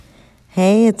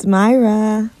Hey, it's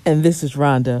Myra. And this is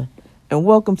Rhonda. And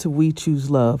welcome to We Choose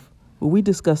Love, where we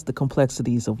discuss the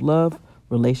complexities of love,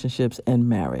 relationships, and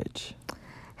marriage.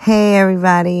 Hey,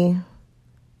 everybody.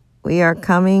 We are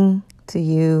coming to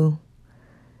you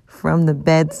from the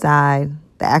bedside,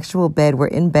 the actual bed. We're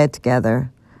in bed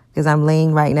together because I'm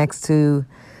laying right next to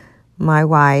my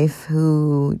wife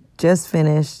who just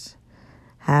finished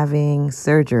having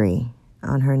surgery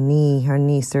on her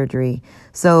knee surgery.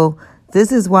 So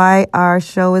this is why our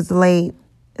show is late,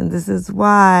 and this is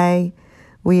why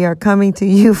we are coming to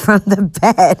you from the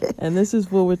bed. And this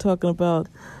is where we're talking about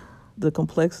the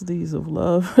complexities of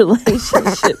love,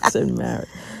 relationships, and marriage.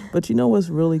 But you know what's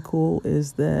really cool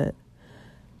is that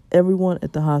everyone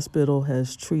at the hospital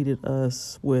has treated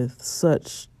us with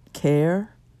such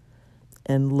care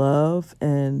and love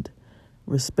and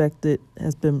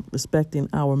has been respecting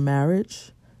our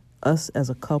marriage, us as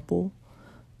a couple,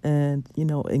 and,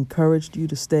 encouraged you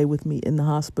to stay with me in the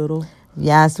hospital.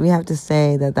 Yes, we have to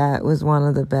say that was one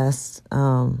of the best.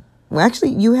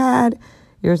 Actually, you had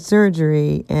your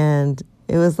surgery, and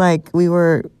it was like we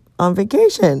were on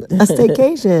vacation, a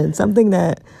staycation, something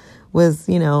that was,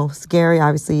 scary.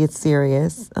 Obviously, it's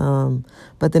serious.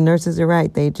 But the nurses are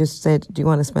right. They just said, do you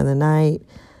want to spend the night?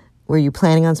 Were you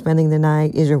planning on spending the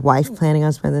night? Is your wife planning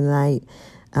on spending the night?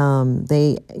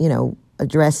 They,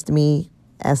 addressed me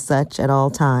as such at all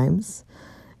times.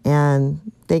 And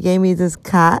they gave me this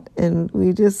cot, and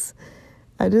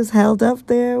I just held up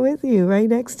there with you, right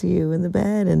next to you in the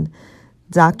bed. And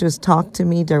doctors talked to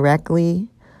me directly,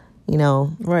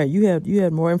 Right. You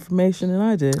had more information than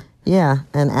I did. Yeah,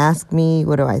 and asked me,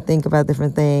 what do I think about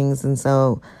different things? And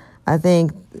so I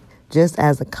think just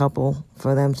as a couple,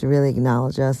 for them to really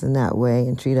acknowledge us in that way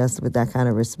and treat us with that kind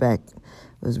of respect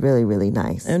was really, really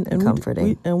nice and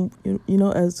comforting.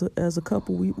 As a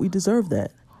couple, we deserve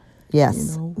that.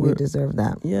 Yes, we deserve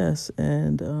that. Yes,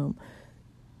 and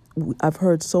I've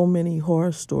heard so many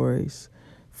horror stories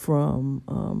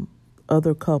from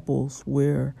other couples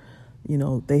where,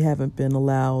 they haven't been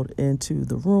allowed into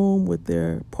the room with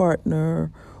their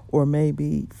partner, or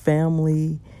maybe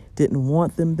family didn't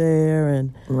want them there,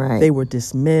 and they were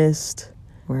dismissed.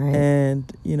 Right.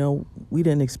 And, we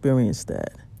didn't experience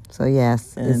that. So,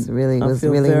 yes, it was really nice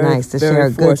to very share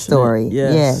a good story.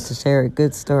 Yes. Yeah, to share a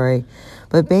good story.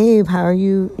 But, babe, how are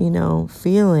you,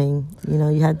 feeling?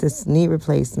 You had this knee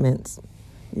replacement.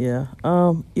 Yeah.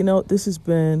 This has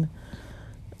been,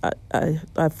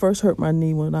 I first hurt my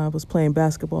knee when I was playing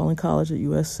basketball in college at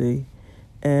USC.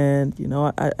 And,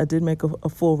 I did make a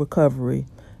full recovery.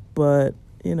 But,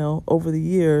 over the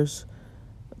years,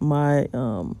 my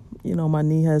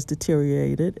knee has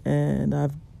deteriorated, and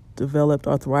I've developed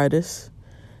arthritis.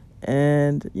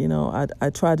 And, I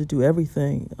tried to do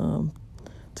everything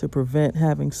to prevent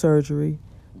having surgery.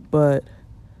 But,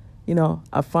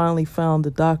 I finally found the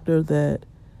doctor that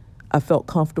I felt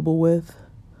comfortable with.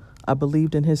 I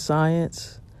believed in his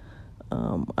science.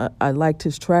 I liked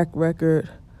his track record.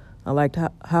 I liked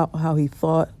how he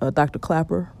thought. Dr.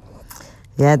 Clapper.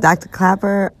 Yeah, Dr.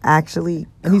 Clapper actually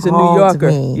and he's a New Yorker.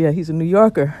 Yeah, he's a New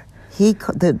Yorker.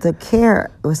 The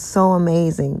care was so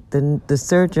amazing. The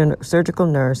surgical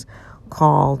nurse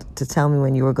called to tell me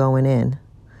when you were going in,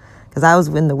 because I was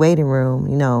in the waiting room,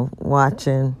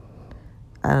 watching,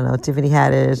 I don't know, Tiffany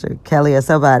Haddish or Kelly or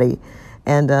somebody,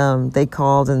 and they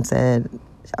called and said,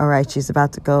 all right, she's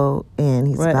about to go in.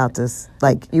 He's about to,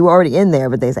 you were already in there,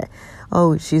 but they said,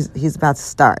 oh, he's about to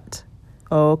start.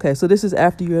 Oh, okay. So this is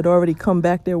after you had already come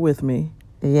back there with me.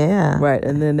 Yeah. Right.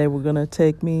 And then they were going to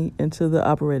take me into the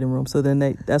operating room. So then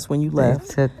that's when you left.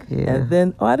 They took you. And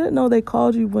then, I didn't know they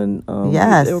called you when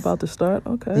yes. they were about to start.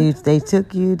 Okay. They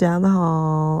took you down the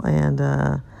hall, and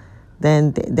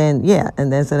then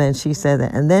she said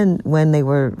that. And then when they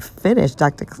were finished,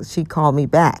 she called me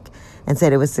back and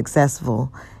said it was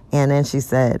successful. And then she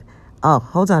said, oh,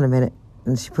 hold on a minute.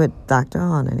 And she put Doctor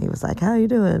on, and he was like, how are you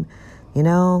doing?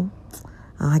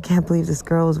 I can't believe this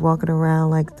girl is walking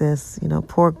around like this.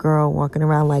 Poor girl walking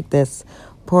around like this.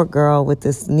 Poor girl with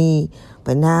this knee.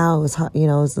 But now it was,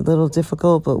 it's a little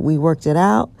difficult, but we worked it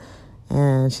out,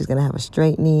 and she's going to have a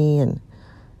straight knee. And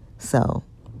so,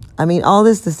 all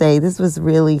this to say, this was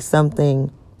really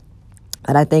something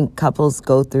that I think couples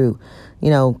go through.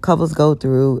 Couples go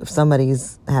through if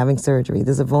somebody's having surgery.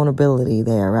 There's a vulnerability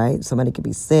there, right? Somebody could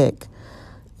be sick.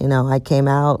 I came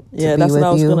out to be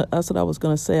with you. That's what I was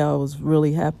gonna say. I was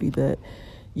really happy that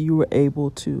you were able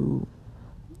to,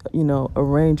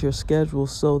 arrange your schedule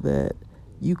so that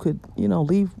you could,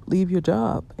 leave your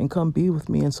job and come be with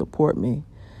me and support me.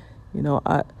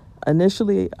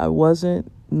 Initially I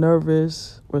wasn't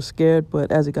nervous or scared,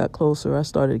 but as it got closer, I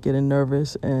started getting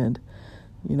nervous, and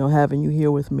having you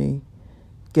here with me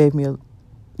gave me a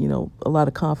lot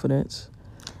of confidence.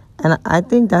 And I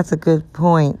think that's a good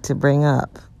point to bring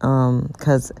up,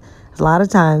 because a lot of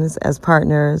times as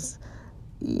partners,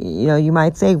 you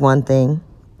might say one thing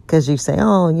because you say,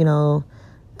 oh,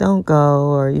 don't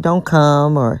go, or you don't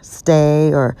come, or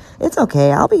stay, or it's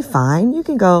okay, I'll be fine, you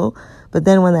can go. But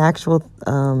then when the actual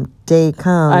day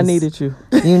comes, I needed you.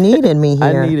 You needed me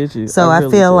here. I needed you. So I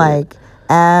really feel did. like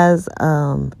as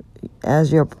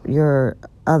your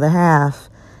other half,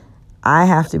 I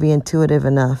have to be intuitive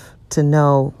enough to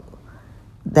know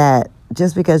that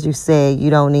just because you say you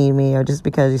don't need me, or just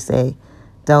because you say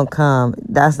don't come,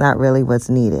 that's not really what's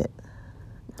needed.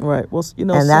 Right. Well,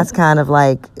 and that's kind of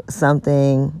like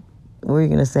something. What were you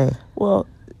going to say? Well,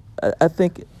 I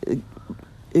think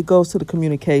it goes to the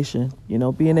communication,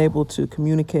 being able to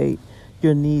communicate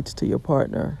your needs to your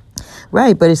partner.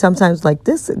 Right, but it's sometimes like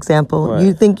this example, right.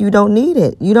 You think you don't need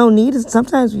it. You don't need it.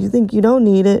 Sometimes you think you don't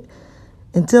need it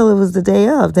until it was the day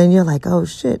of. Then you're like, oh,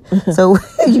 shit. So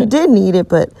you did need it,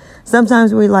 but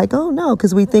sometimes we're like, oh, no,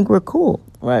 because we think we're cool.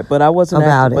 Right, but I wasn't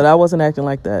acting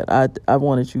like that. I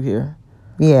wanted you here.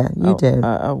 Yeah, you did.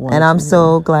 I wanted and I'm you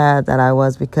so here. glad that I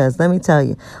was, because let me tell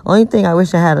you, only thing I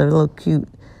wish I had a little cute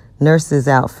nurse's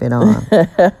outfit on.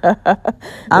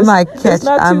 I might catch. It's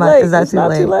not too late. It's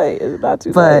not too late. It's not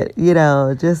too late.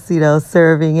 But just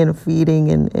serving and feeding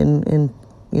and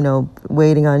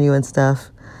waiting on you and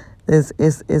stuff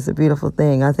is a beautiful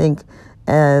thing. I think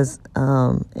as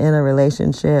in a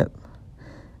relationship,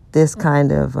 this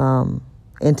kind of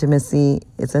intimacy,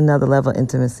 it's another level of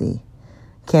intimacy,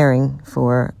 caring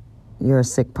for your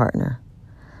sick partner,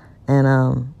 and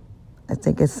I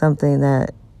think it's something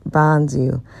that bonds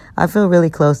you. I feel really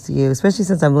close to you, especially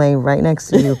since I'm laying right next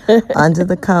to you under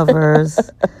the covers.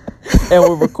 And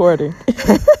we're recording.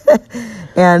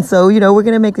 And so, we're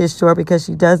going to make this short because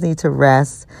she does need to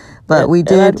rest. But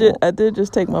I did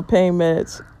just take my pain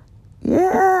meds.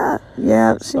 Yeah.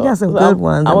 She got some good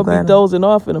ones. I'm going to be dozing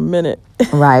off in a minute.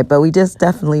 Right. But we just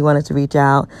definitely wanted to reach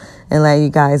out and let you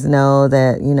guys know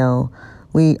that,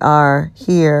 we are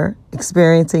here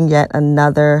experiencing yet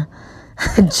another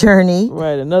journey,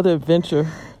 right? Another adventure,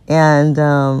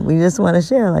 and we just want to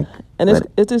share.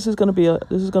 This is going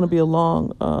to be a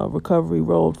long recovery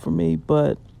road for me,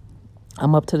 but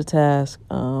I'm up to the task.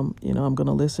 I'm going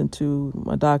to listen to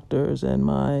my doctors and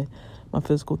my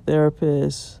physical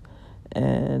therapist,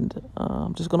 and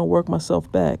I'm just going to work myself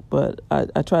back. But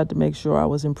I tried to make sure I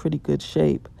was in pretty good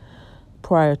shape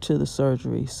prior to the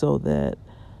surgery, so that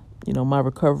my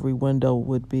recovery window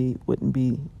wouldn't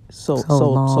be so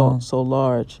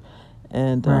large.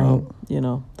 And right.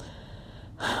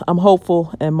 I'm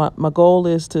hopeful, and my goal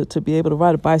is to be able to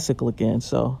ride a bicycle again.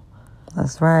 So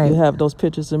that's right. You have those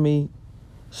pictures of me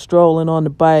strolling on the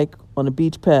bike on the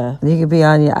beach path. You could be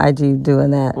on your IG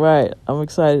doing that. Right. I'm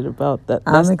excited about that.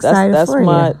 I'm excited that's for you.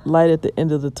 That's my light at the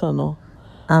end of the tunnel.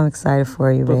 I'm excited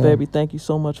for you, but baby, thank you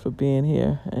so much for being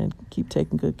here, and keep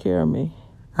taking good care of me.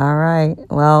 All right.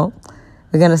 Well,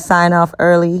 we're going to sign off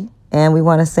early, and we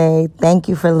want to say thank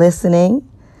you for listening.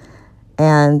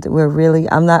 And I'm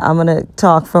going to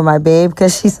talk for my babe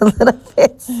because she's a little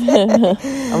bit sick.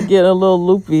 I'm getting a little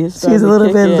loopy. She's a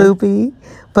little bit loopy,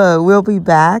 but we'll be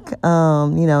back,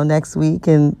 next week,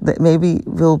 and maybe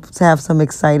we'll have some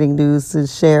exciting news to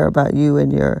share about you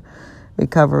and your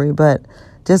recovery. But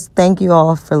just thank you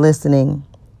all for listening.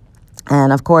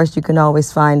 And of course, you can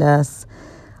always find us.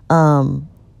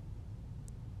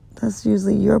 That's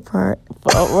usually your part.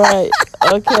 Oh, right.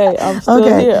 Okay. I'm still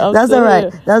here. That's all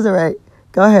right. That's all right.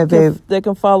 Go ahead, babe. They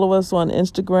can follow us on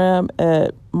Instagram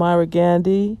at Myra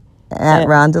Gandy. At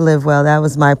Rhonda Livewell. That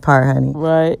was my part, honey.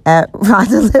 Right. At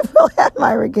Rhonda Livewell, at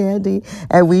Myra Gandy.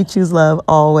 At We Choose Love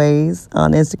always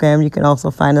on Instagram. You can also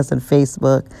find us on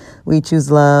Facebook, We Choose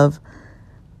Love.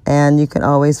 And you can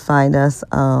always find us.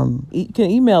 You can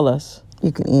email us.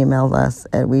 You can email us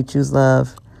at We Choose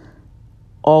Love.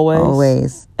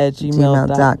 Always at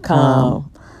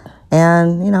gmail.com.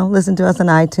 And, listen to us on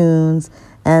iTunes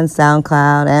and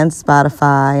SoundCloud and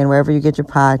Spotify and wherever you get your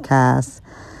podcasts.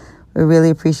 We really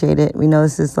appreciate it. We know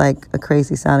this is like a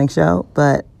crazy sounding show,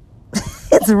 but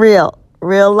it's real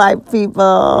life, people.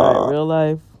 Right, real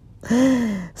life.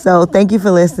 So thank you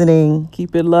for listening.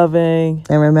 Keep it loving.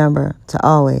 And remember to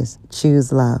always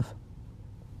choose love.